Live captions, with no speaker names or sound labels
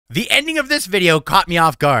The ending of this video caught me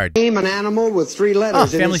off guard. Name an animal with 3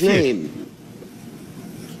 letters in its name.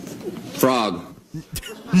 Frog.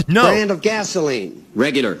 No. Brand of gasoline.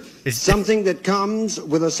 Regular. Something that comes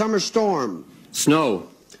with a summer storm. Snow.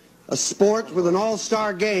 A sport with an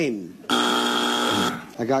all-star game.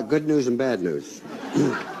 I got good news and bad news.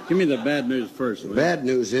 Give me the bad news first. The bad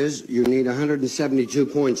news is you need 172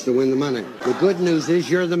 points to win the money. The good news is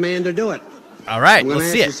you're the man to do it. All right, I'm we'll going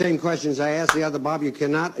to see ask it. the same questions I asked the other Bob. You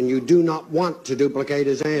cannot, and you do not want to duplicate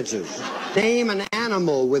his answers. Name an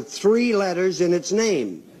animal with 3 letters in its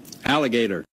name. Alligator.